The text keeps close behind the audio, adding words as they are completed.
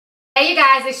Hey you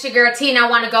guys, it's your girl T, and I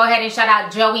want to go ahead and shout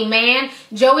out Joey Man.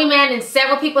 Joey Man and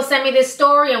several people sent me this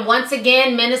story, and once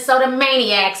again, Minnesota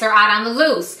maniacs are out on the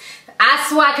loose. I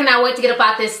swear I cannot wait to get up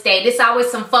out this state. There's always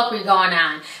some fuckery going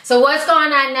on. So what's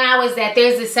going on now is that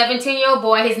there's this 17-year-old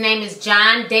boy. His name is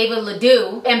David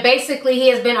LaDue, and basically he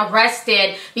has been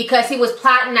arrested because he was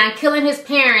plotting on killing his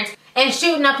parents and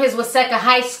shooting up his Waseca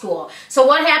High School. So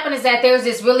what happened is that there was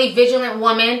this really vigilant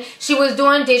woman. She was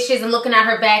doing dishes and looking at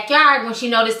her backyard when she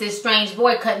noticed this strange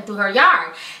boy cutting through her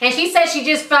yard. And she said she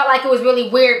just felt like it was really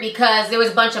weird because there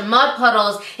was a bunch of mud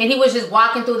puddles and he was just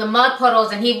walking through the mud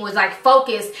puddles and he was like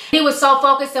focused. He was so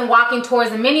focused and walking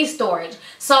towards the mini storage.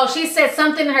 So she said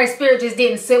something in her spirit just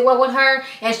didn't sit well with her,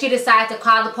 and she decided to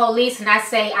call the police. And I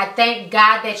say, I thank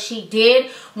God that she did.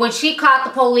 When she called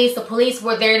the police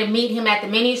were there to meet him at the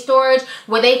mini storage,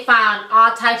 where they found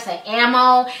all types of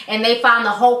ammo, and they found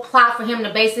the whole plot for him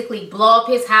to basically blow up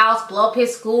his house, blow up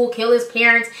his school, kill his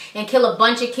parents, and kill a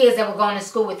bunch of kids that were going to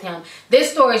school with him.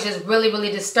 This story is just really,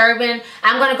 really disturbing.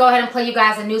 I'm going to go ahead and play you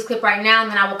guys a news clip right now, and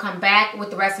then I will come back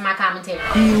with the rest of my commentary.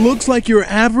 He looks like your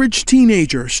average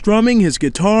teenager strumming his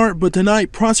guitar, but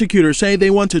tonight prosecutors say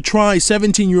they want to try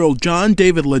 17-year-old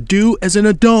David LaDue as an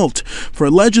adult for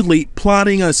allegedly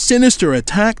plotting a sinister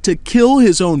attack to kill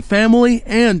his own family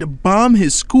and bomb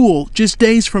his school just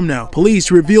days from now. Police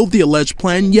revealed the alleged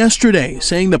plan yesterday,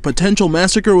 saying the potential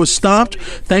massacre was stopped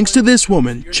thanks to this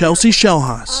woman, Chelsea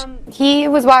Shellhaas. He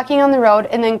was walking on the road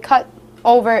and then cut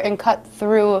over and cut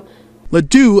through.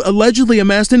 LaDue allegedly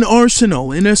amassed an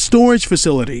arsenal in a storage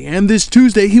facility, and this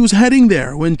Tuesday he was heading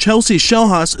there when Chelsea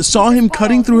Shellhaas saw him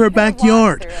cutting through her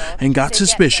backyard and got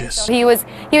suspicious. He was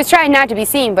trying not to be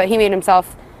seen, but he made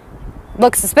himself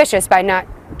look suspicious by not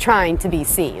trying to be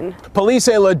seen. Police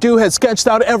say LaDue had sketched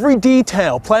out every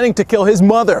detail, planning to kill his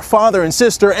mother, father, and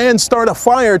sister and start a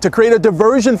fire to create a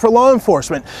diversion for law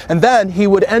enforcement. And then he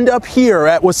would end up here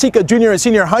at Waseca Junior and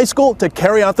Senior High School to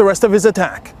carry out the rest of his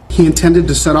attack. He intended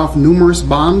to set off numerous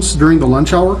bombs during the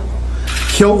lunch hour,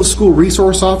 kill the school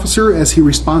resource officer as he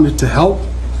responded to help,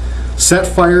 set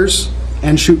fires,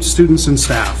 and shoot students and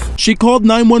staff. She called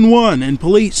 911 and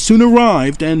police soon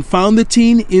arrived and found the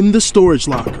teen in the storage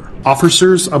locker.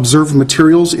 Officers observed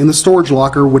materials in the storage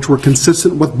locker which were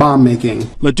consistent with bomb making.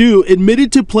 LaDue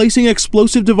admitted to placing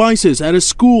explosive devices at a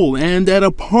school and at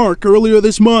a park earlier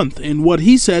this month in what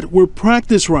he said were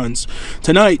practice runs.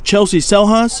 Tonight, Chelsea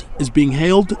Shellhaas is being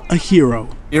hailed a hero.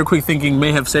 Your quick thinking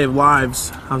may have saved lives.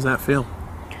 How's that feel?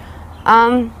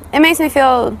 It makes me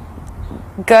feel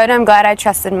good. I'm glad I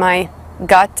trusted my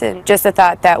gut, and just the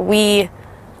thought that we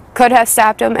could have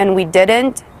stopped him and we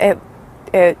didn't,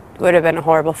 it would have been a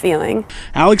horrible feeling.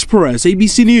 Alex Perez,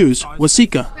 ABC News,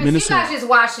 Waseca, Minnesota. You guys just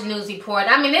watched the news report.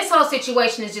 I mean, this whole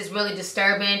situation is just really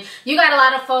disturbing. You got a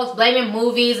lot of folks blaming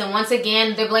movies, and once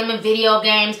again, they're blaming video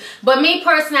games. But me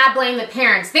personally, I blame the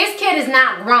parents. This kid is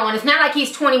not grown. It's not like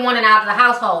he's 21 and out of the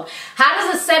household. How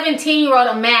does a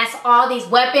 17-year-old amass all these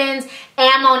weapons,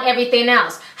 ammo, and everything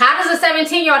else? How does a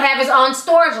 17-year-old have his own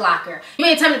storage locker? You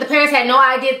mean to tell me that the parents had no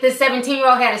idea that this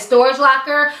 17-year-old had a storage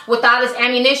locker with all this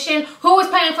ammunition? Who was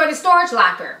paying for the storage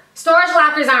locker? Storage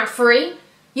lockers aren't free.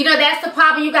 You know, that's the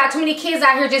problem. You got too many kids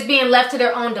out here just being left to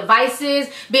their own devices,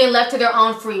 being left to their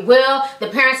own free will. The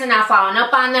parents are not following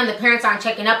up on them. The parents aren't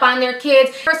checking up on their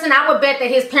kids. Person, I would bet that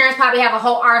his parents probably have a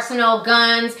whole arsenal of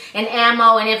guns and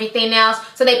ammo and everything else.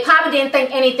 So they probably didn't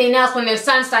think anything else when their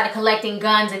son started collecting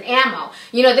guns and ammo.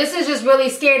 You know, this is just really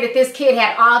scary that this kid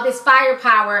had all this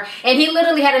firepower, and he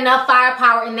literally had enough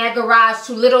firepower in that garage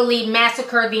to literally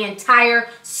massacre the entire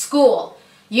school.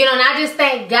 You know, and I just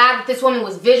thank God that this woman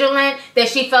was vigilant, that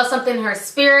she felt something in her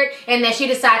spirit, and that she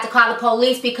decided to call the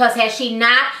police, because had she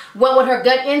not went with her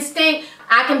gut instinct,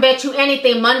 I can bet you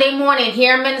anything, Monday morning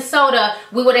here in Minnesota,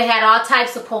 we would have had all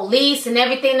types of police and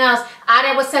everything else out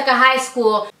at Waseca High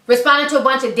School responding to a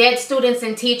bunch of dead students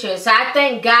and teachers. So I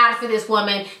thank God for this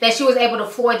woman, that she was able to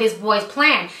foil this boy's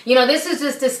plan. You know, this is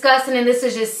just disgusting, and this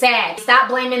is just sad. Stop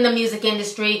blaming the music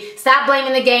industry. Stop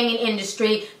blaming the gaming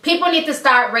industry. People need to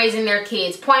start raising their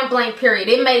kids, point blank period.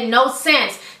 It made no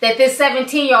sense that this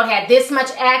 17-year-old had this much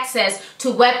access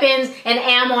to weapons and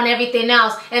ammo and everything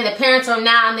else, and the parents are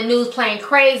now on the news playing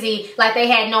crazy like they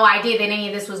had no idea that any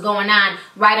of this was going on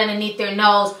right underneath their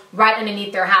nose, right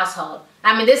underneath their household.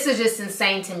 I mean, this is just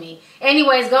insane to me.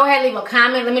 Anyways, go ahead, leave a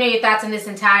comment. Let me know your thoughts on this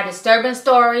entire disturbing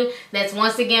story that's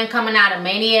once again coming out of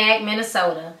Maniac,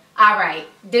 Minnesota. All right,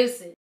 deuces.